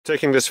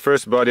Taking this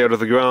first body out of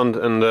the ground,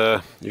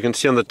 and you can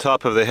see on the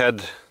top of the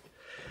head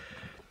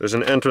there's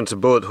an entrance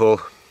bullet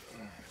hole.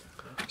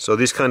 So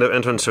these kind of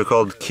entrances are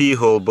called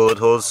keyhole bullet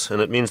holes, and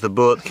it means the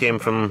bullet came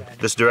from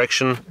this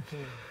direction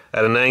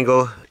at an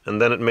angle, and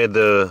then it made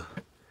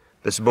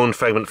this bone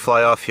fragment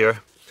fly off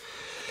here.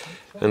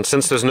 And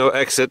since there's no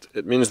exit,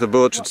 it means the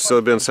bullet should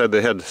still be inside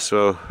the head,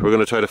 so we're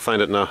going to try to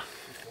find it now.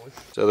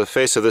 So the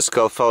face of the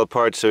skull fell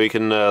apart, so we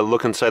can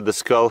look inside the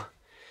skull,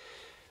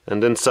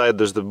 and inside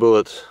there's the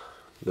bullet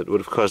that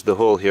would have caused the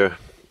hole here.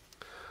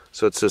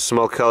 So it's a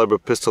small caliber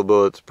pistol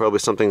bullet, probably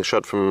something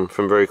shot from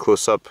very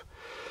close up.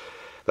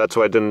 That's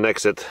why it didn't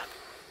exit.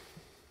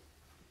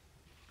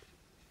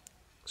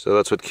 So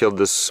that's what killed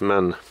this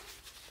man.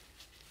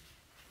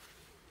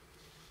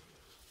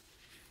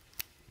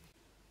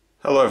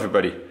 Hello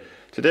everybody.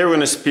 Today we're going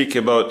to speak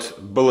about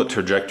bullet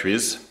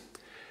trajectories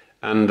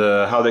and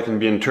how they can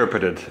be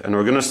interpreted. And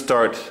we're going to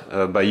start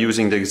by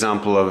using the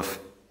example of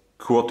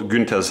Kurt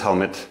Günther's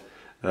helmet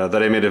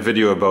that I made a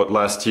video about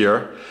last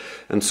year.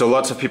 And so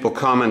lots of people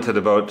commented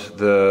about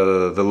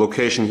the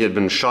location he had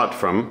been shot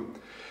from.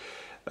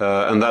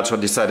 And that's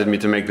what decided me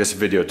to make this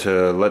video,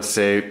 to, let's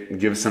say,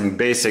 give some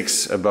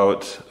basics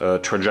about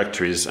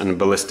trajectories and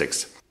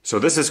ballistics. So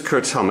this is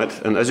Kurt's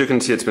helmet, and as you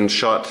can see it's been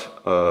shot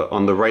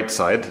on the right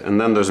side,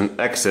 and then there's an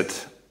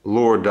exit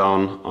lower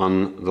down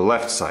on the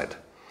left side.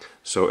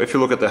 So if you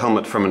look at the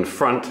helmet from in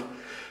front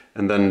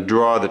and then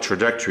draw the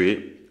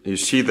trajectory, you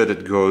see that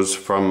it goes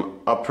from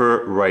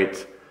upper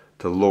right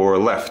to lower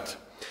left.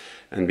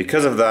 And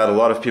because of that, a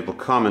lot of people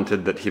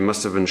commented that he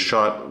must have been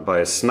shot by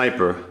a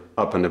sniper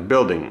up in a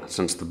building,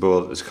 since the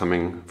bullet is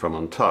coming from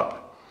on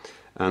top.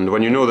 And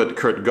when you know that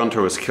Kurt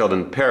Günther was killed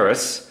in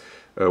Paris,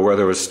 where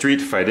there was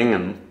street fighting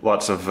and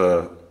lots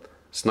of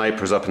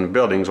snipers up in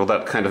buildings, well,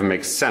 that kind of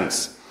makes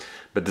sense.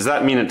 But does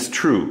that mean it's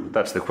true?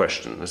 That's the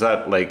question. Is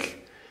that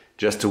like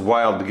just a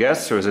wild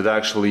guess, or is it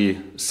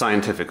actually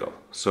scientifical?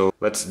 So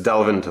let's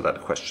delve into that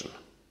question.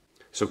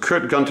 So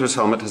Kurt Günther's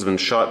helmet has been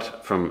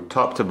shot from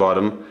top to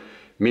bottom,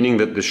 meaning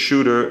that the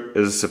shooter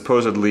is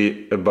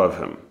supposedly above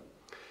him.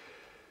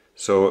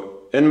 So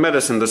in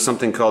medicine there's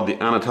something called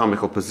the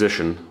anatomical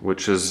position,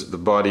 which is the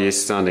body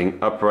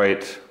standing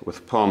upright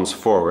with palms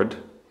forward.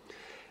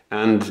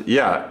 And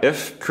yeah,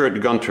 if Kurt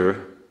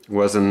Günther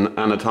was in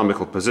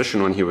anatomical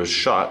position when he was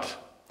shot,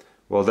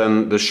 well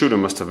then the shooter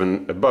must have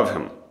been above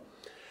him.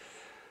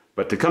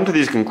 But to come to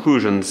these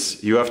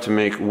conclusions, you have to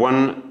make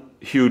one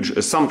huge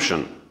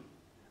assumption,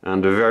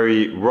 and a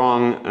very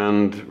wrong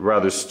and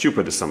rather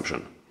stupid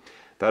assumption.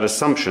 That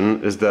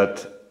assumption is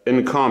that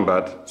in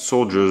combat,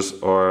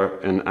 soldiers are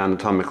in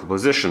anatomical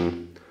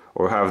position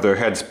or have their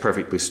heads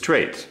perfectly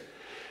straight.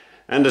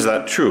 And is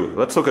that true?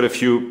 Let's look at a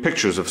few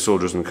pictures of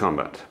soldiers in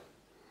combat.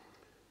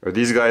 Are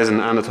these guys in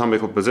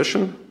anatomical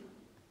position?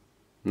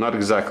 Not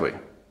exactly.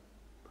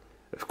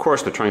 Of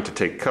course, they're trying to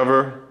take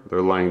cover,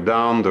 they're lying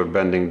down, they're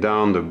bending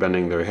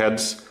their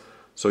heads.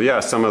 So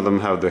yeah, some of them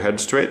have their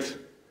heads straight,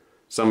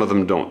 some of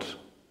them don't.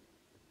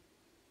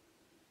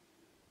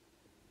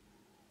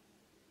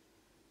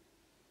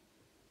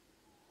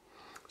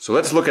 So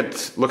let's look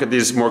at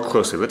these more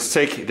closely. Let's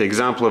take the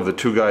example of the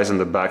two guys in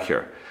the back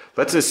here.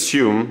 Let's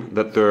assume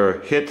that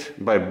they're hit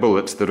by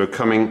bullets that are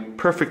coming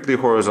perfectly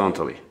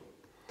horizontally.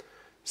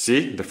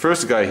 See, the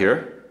first guy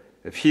here,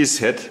 if he's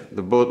hit,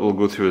 the bullet will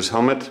go through his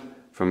helmet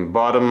from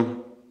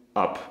bottom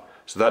up.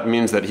 So that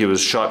means that he was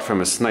shot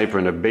from a sniper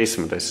in a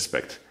basement, I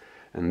suspect.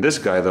 And this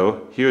guy,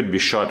 though, he would be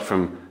shot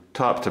from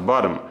top to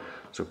bottom.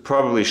 So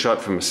probably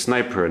shot from a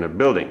sniper in a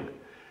building.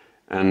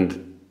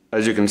 And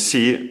as you can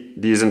see,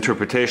 these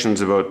interpretations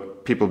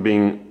about people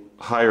being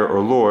higher or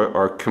lower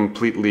are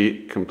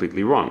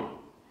completely wrong.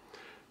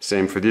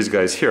 Same for these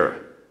guys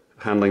here,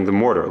 handling the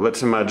mortar.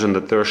 Let's imagine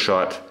that they're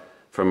shot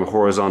from a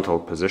horizontal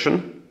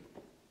position.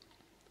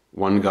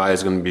 One guy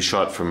is going to be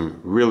shot from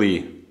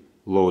really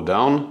low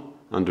down,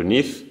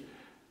 underneath,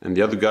 and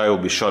the other guy will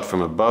be shot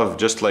from above,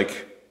 just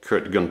like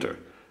Kurt Günther.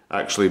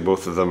 Actually,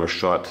 both of them are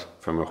shot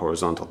from a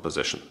horizontal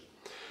position.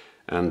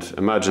 And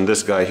imagine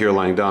this guy here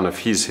lying down. If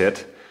he's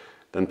hit,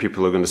 then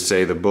people are going to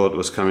say the bullet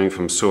was coming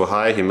from so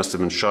high, he must have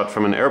been shot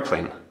from an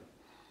airplane.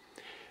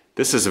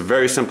 This is a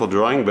very simple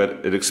drawing,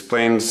 but it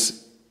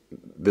explains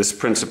this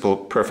principle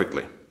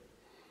perfectly.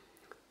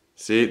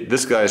 See,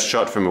 this guy is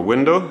shot from a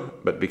window,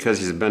 but because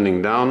he's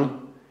bending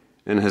down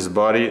in his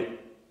body,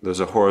 there's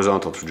a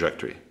horizontal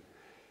trajectory.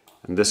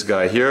 And this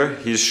guy here,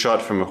 he's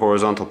shot from a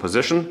horizontal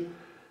position,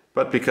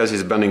 but because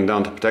he's bending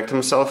down to protect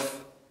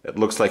himself, it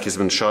looks like he's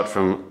been shot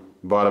from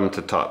bottom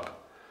to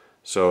top.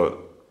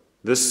 So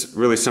this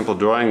really simple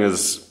drawing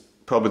is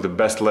probably the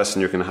best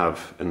lesson you can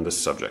have in this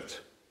subject.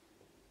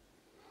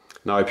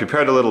 Now I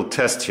prepared a little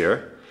test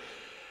here.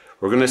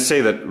 We're going to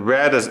say that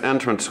red is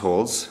entrance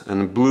holes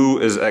and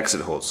blue is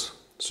exit holes.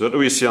 So what do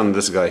we see on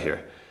this guy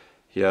here?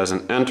 He has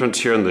an entrance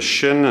here in the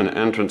shin, an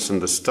entrance in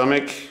the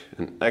stomach,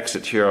 an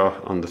exit here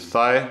on the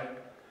thigh,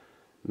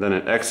 then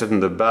an exit in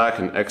the back,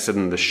 an exit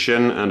in the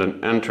shin, and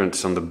an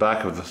entrance on the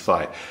back of the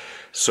thigh.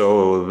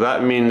 So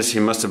that means he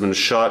must have been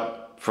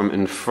shot from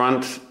in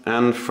front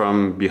and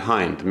from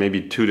behind.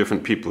 Maybe two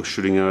different people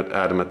shooting out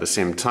at him at the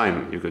same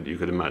time, you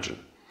could imagine.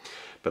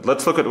 But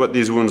let's look at what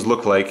these wounds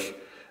look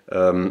like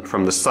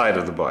from the side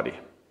of the body,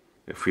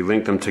 if we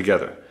link them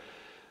together.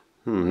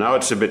 Now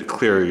it's a bit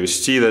clearer. You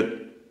see that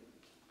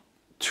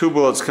two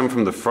bullets come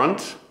from the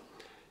front,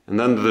 and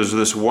then there's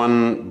this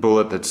one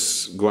bullet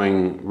that's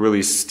going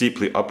really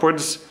steeply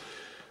upwards.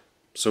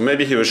 So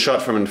maybe he was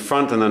shot from in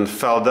front and then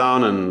fell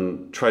down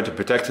and tried to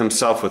protect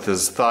himself with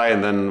his thigh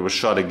and then was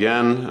shot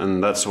again,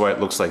 and that's why it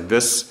looks like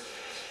this.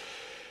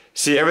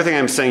 See, everything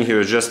I'm saying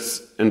here is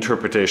just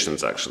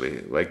interpretations,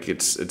 actually. Like,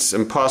 it's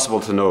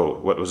impossible to know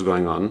what was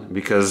going on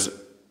because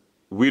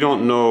we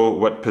don't know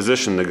what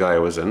position the guy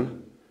was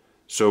in,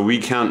 so we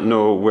can't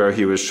know where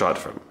he was shot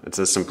from. It's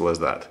as simple as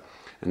that.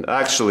 And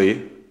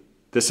actually,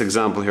 this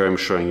example here I'm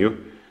showing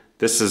you,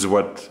 this is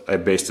what I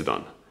based it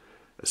on.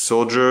 A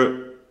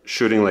soldier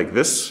shooting like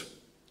this,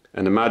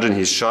 and imagine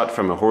he's shot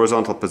from a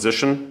horizontal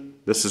position.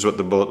 This is what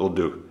the bullet will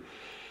do.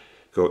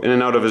 Go in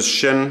and out of his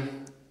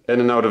shin, in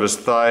and out of his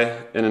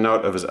thigh, in and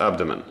out of his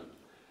abdomen,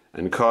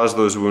 and cause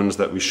those wounds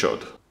that we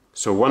showed.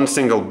 So one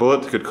single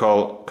bullet could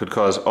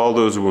cause all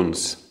those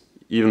wounds,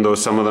 even though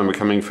some of them are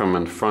coming from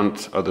in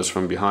front, others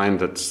from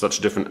behind, at such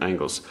different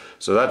angles.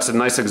 So that's a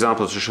nice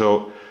example to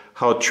show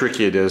how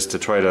tricky it is to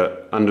try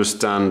to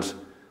understand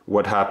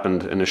what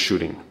happened in a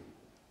shooting.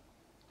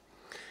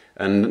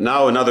 And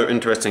now another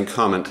interesting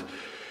comment.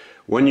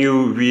 When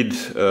you read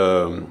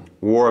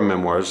war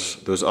memoirs,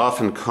 there's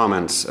often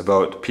comments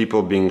about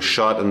people being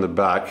shot in the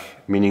back,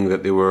 meaning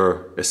that they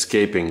were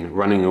escaping,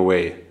 running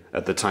away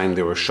at the time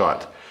they were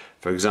shot.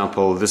 For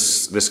example,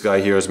 this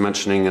guy here is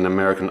mentioning an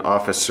American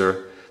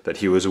officer that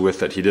he was with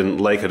that he didn't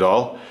like at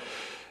all.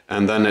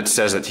 And then it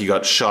says that he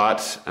got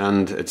shot,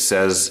 and it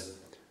says,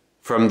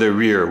 from the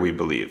rear, we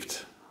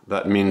believed.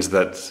 That means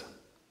that,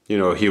 you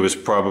know, he was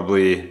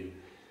probably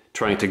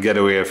trying to get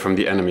away from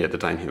the enemy at the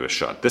time he was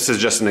shot. This is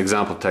just an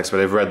example text, but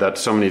I've read that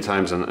so many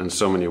times in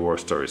so many war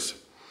stories.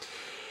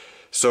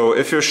 So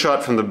if you're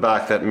shot from the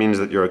back, that means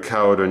that you're a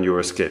coward and you're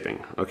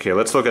escaping. Okay,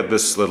 let's look at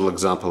this little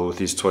example with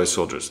these toy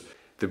soldiers.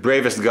 The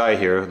bravest guy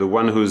here, the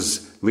one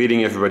who's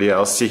leading everybody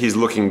else, see, he's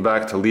looking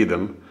back to lead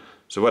them.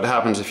 So what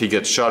happens if he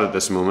gets shot at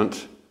this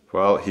moment?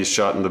 Well, he's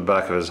shot in the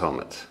back of his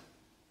helmet,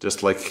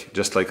 just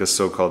like a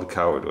so-called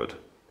coward would.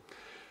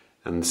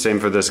 And same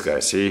for this guy.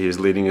 See, he's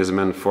leading his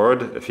men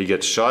forward. If he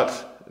gets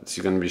shot, he's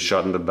going to be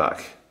shot in the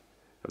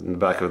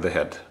back of the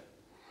head.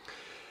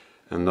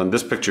 And on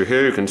this picture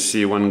here, you can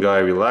see one guy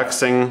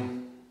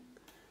relaxing,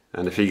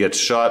 and if he gets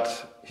shot,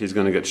 he's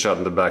going to get shot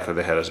in the back of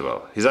the head as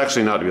well. He's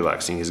actually not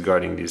relaxing. He's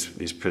guarding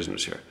these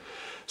prisoners here.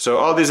 So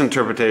all these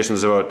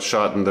interpretations about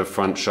shot in the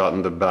front, shot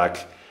in the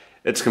back,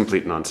 it's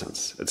complete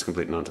nonsense. It's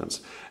complete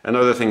nonsense.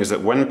 Another thing is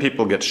that when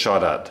people get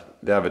shot at,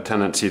 they have a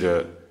tendency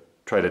to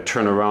try to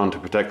turn around to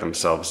protect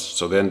themselves,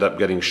 so they end up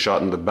getting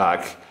shot in the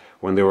back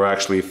when they were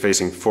actually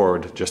facing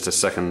forward just a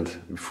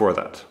second before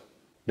that.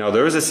 Now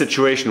there is a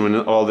situation when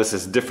all this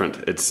is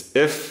different. It's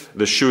if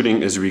the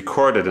shooting is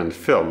recorded and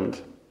filmed,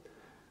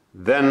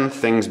 then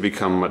things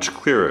become much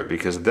clearer,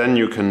 because then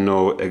you can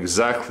know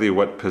exactly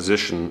what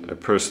position a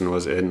person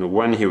was in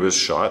when he was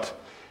shot,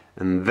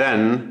 and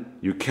then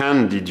you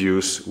can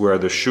deduce where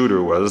the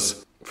shooter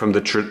was from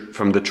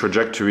the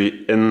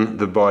trajectory in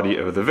the body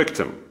of the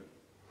victim.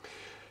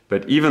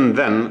 But even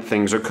then,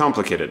 things are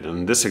complicated.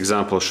 And this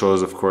example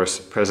shows, of course,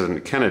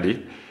 President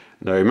Kennedy.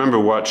 Now, I remember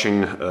watching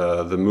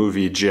the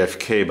movie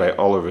JFK by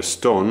Oliver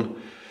Stone,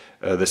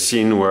 the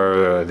scene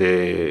where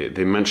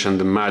they mentioned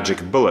the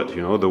magic bullet,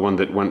 you know, the one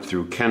that went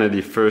through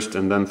Kennedy first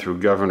and then through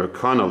Governor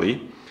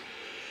Connolly.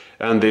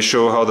 And they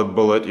show how the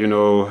bullet, you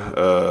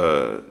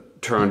know,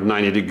 turned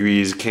 90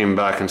 degrees, came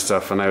back and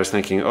stuff. And I was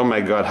thinking, oh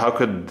my God, how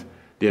could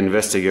the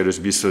investigators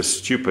be so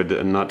stupid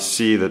and not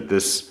see that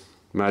this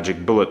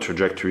magic bullet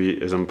trajectory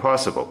is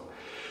impossible?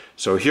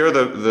 So here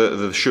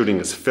the shooting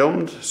is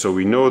filmed, so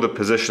we know the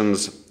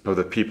positions of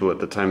the people at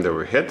the time they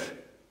were hit.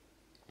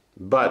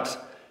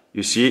 But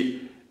you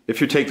see, if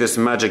you take this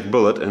magic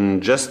bullet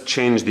and just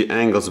change the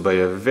angles by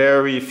a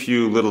very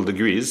few little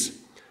degrees,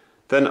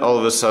 then all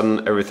of a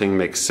sudden everything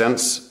makes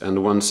sense,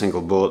 and one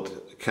single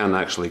bullet can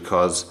actually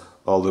cause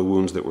all the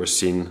wounds that were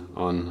seen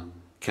on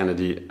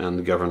Kennedy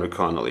and Governor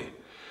Connolly.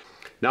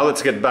 Now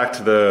let's get back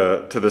to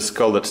the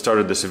skull that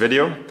started this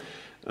video.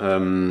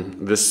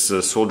 This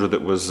soldier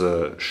that was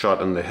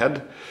shot in the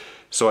head.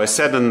 So I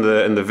said in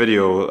the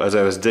video as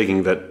I was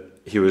digging that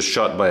he was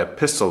shot by a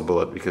pistol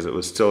bullet because it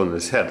was still in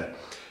his head.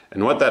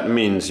 And what that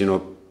means, you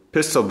know,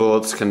 pistol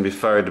bullets can be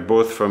fired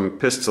both from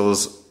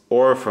pistols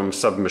or from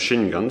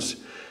submachine guns.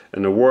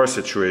 In a war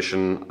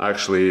situation,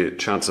 actually,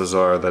 chances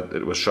are that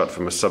it was shot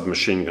from a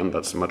submachine gun.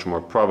 That's much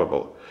more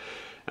probable.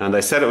 And I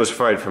said it was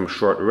fired from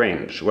short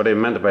range. What I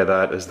meant by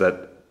that is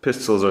that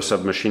pistols or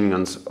submachine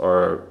guns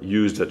are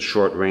used at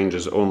short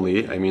ranges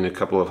only. I mean a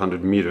couple of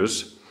 100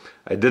 meters.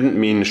 I didn't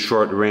mean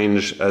short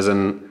range as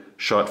in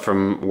shot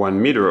from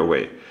 1 meter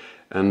away.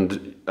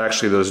 And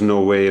actually there's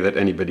no way that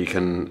anybody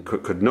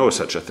could know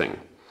such a thing.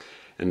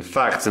 In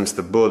fact, since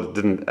the bullet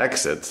didn't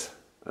exit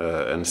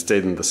and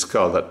stayed in the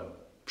skull, that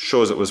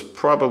shows it was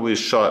probably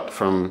shot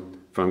from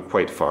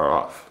quite far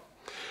off.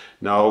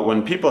 Now,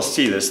 when people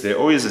see this, they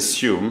always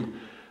assume,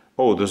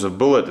 oh, there's a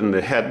bullet in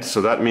the head,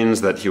 so that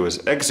means that he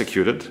was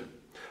executed,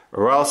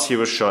 or else he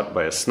was shot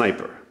by a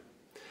sniper.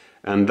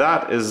 And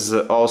that is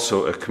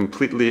also a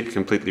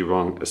completely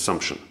wrong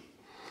assumption.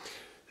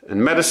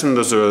 In medicine,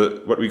 there's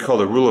what we call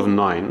the rule of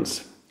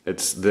nines.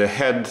 It's the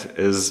head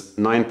is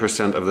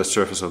 9% of the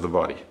surface of the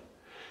body.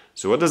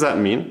 So what does that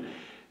mean?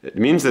 It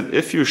means that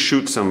if you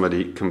shoot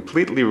somebody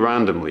completely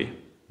randomly,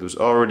 there's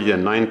already a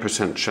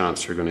 9%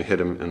 chance you're going to hit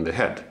him in the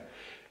head.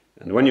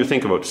 And when you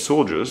think about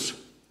soldiers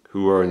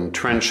who are in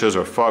trenches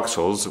or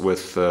foxholes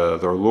with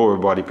their lower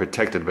body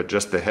protected but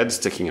just the head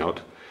sticking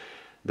out,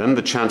 then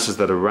the chances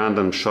that a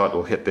random shot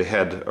will hit the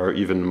head are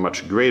even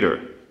much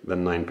greater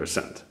than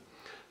 9%.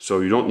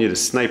 So you don't need a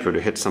sniper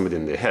to hit somebody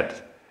in the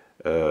head.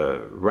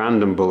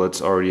 Random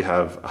bullets already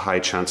have high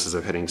chances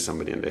of hitting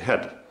somebody in the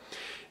head.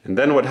 And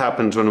then what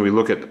happens when we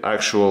look at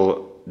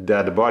actual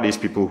dead bodies,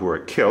 people who are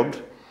killed?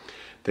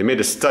 They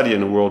made a study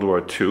in World War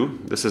II.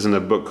 This is in a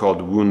book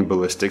called Wound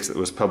Ballistics that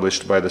was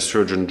published by the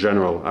Surgeon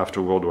General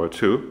after World War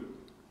II.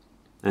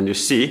 And you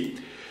see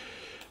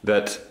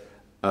that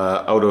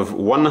out of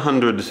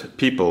 100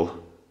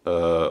 people,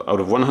 out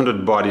of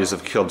 100 bodies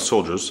of killed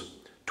soldiers,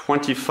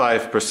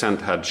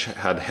 25%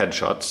 had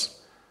headshots,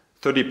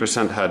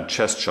 30% had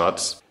chest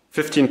shots,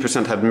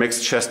 15% had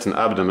mixed chest and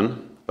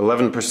abdomen,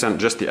 11%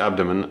 just the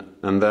abdomen,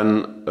 and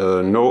then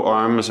no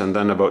arms, and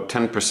then about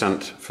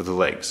 10% for the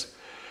legs.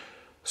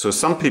 So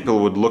some people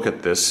would look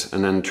at this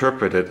and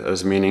interpret it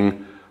as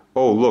meaning,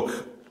 oh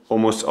look,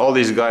 almost all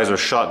these guys are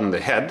shot in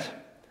the head.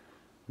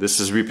 This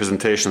is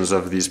representations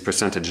of these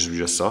percentages we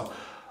just saw.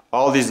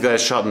 All these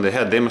guys shot in the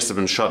head, they must have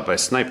been shot by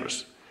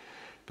snipers.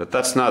 But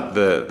that's not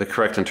the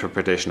correct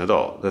interpretation at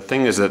all. The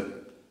thing is that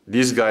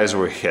these guys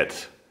were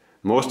hit.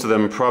 Most of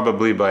them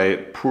probably by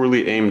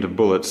poorly aimed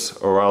bullets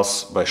or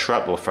else by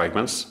shrapnel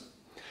fragments.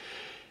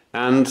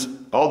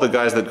 And all the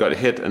guys that got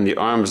hit in the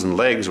arms and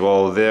legs,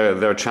 well,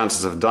 their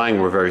chances of dying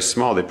were very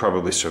small. They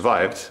probably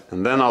survived.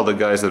 And then all the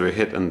guys that are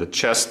hit in the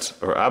chest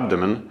or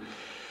abdomen,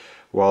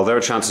 well, their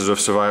chances of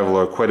survival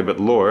are quite a bit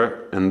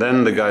lower. And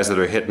then the guys that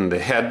are hit in the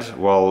head,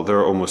 well,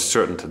 they're almost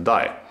certain to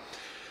die.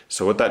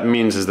 So what that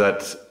means is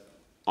that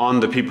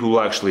on the people who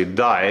actually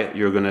die,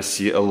 you're going to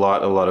see a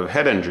lot of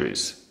head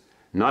injuries.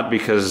 Not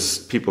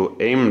because people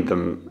aimed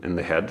them in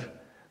the head,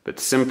 but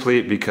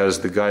simply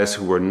because the guys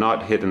who were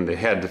not hit in the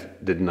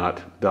head did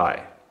not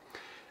die.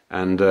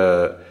 And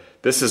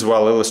this is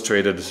well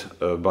illustrated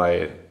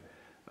by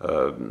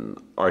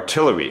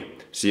artillery.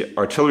 See,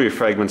 artillery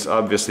fragments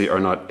obviously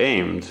are not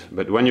aimed,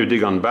 but when you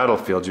dig on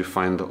battlefields, you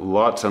find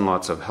lots and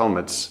lots of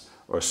helmets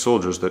or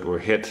soldiers that were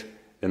hit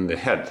in the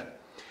head.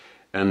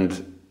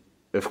 And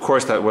of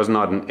course, that was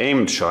not an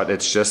aimed shot,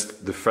 it's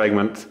just the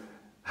fragment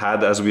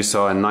had, as we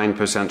saw, a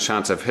 9%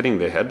 chance of hitting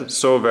the head,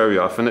 so very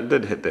often it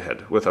did hit the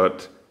head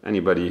without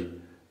anybody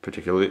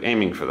particularly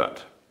aiming for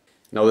that.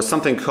 Now, there's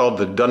something called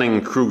the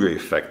Dunning-Kruger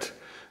effect,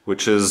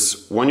 which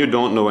is when you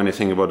don't know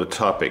anything about a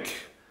topic,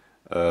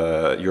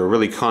 you're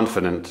really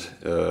confident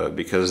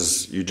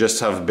because you just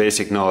have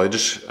basic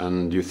knowledge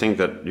and you think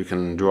that you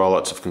can draw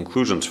lots of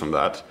conclusions from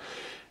that.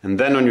 And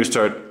then when you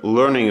start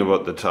learning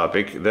about the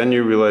topic, then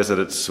you realize that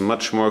it's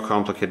much more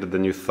complicated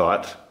than you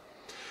thought.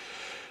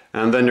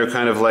 And then you're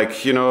kind of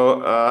like, you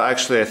know,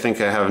 actually I think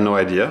I have no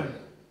idea.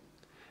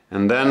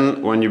 And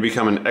then when you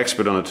become an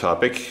expert on a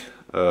topic,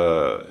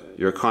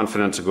 your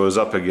confidence goes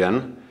up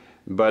again,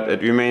 but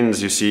it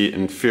remains, you see,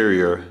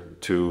 inferior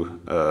to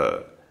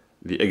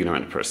the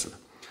ignorant person.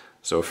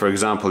 So for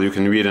example, you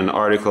can read an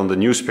article in the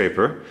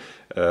newspaper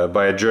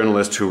by a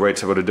journalist who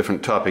writes about a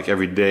different topic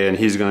every day, and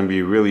he's going to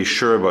be really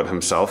sure about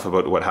himself,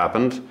 about what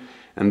happened.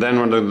 And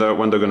then when they're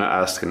going to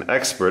ask an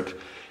expert,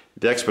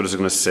 the expert is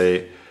going to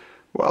say,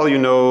 well, you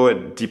know,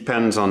 it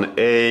depends on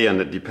A,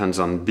 and it depends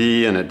on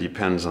B, and it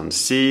depends on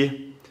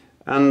C.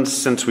 And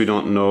since we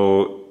don't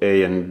know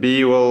A and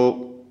B,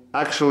 well,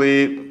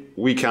 actually,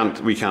 we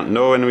can't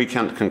know and we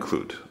can't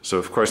conclude. So,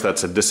 of course,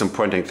 that's a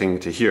disappointing thing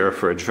to hear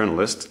for a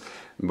journalist,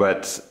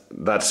 but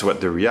that's what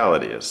the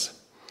reality is.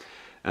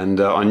 And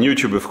on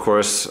YouTube, of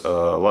course,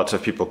 lots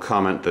of people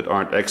comment that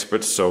aren't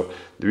experts. So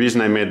the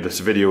reason I made this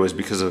video is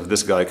because of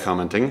this guy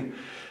commenting.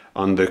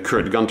 On the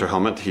Kurt Günther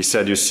helmet, he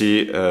said, you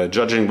see,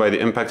 judging by the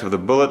impact of the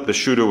bullet, the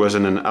shooter was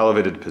in an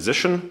elevated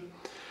position.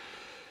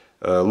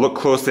 Look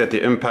closely at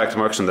the impact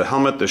marks on the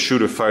helmet. The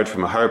shooter fired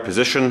from a higher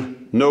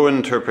position. No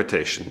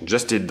interpretation,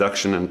 just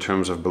deduction in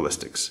terms of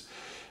ballistics.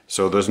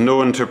 So there's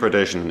no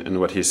interpretation in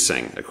what he's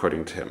saying,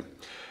 according to him.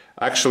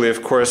 Actually,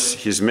 of course,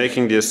 he's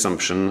making the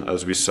assumption,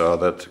 as we saw,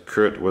 that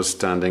Kurt was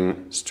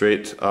standing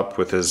straight up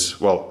with his,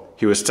 well,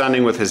 he was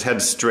standing with his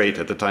head straight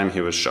at the time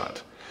he was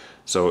shot.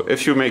 So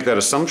if you make that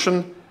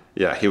assumption,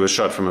 yeah, he was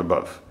shot from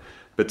above.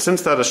 But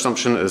since that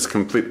assumption is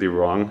completely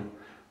wrong,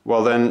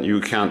 well then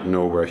you can't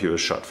know where he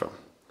was shot from.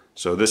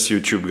 So this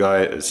YouTube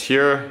guy is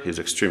here, he's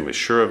extremely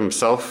sure of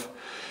himself,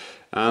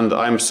 and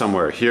I'm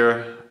somewhere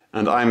here,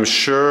 and I'm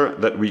sure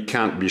that we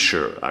can't be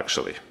sure,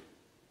 actually.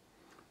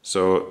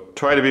 So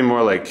try to be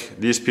more like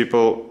these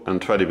people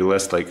and try to be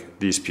less like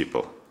these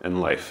people in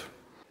life.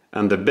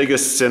 And the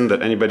biggest sin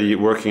that anybody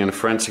working in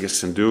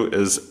forensics can do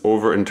is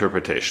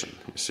overinterpretation,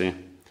 you see?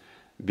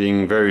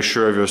 Being very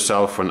sure of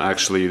yourself when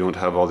actually you don't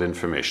have all the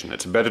information.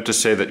 It's better to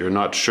say that you're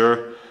not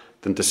sure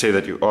than to say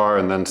that you are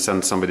and then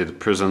send somebody to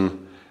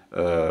prison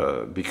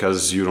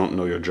because you don't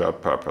know your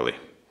job properly.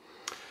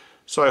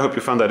 So I hope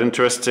you found that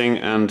interesting,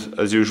 and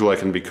as usual I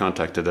can be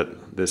contacted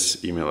at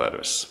this email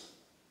address.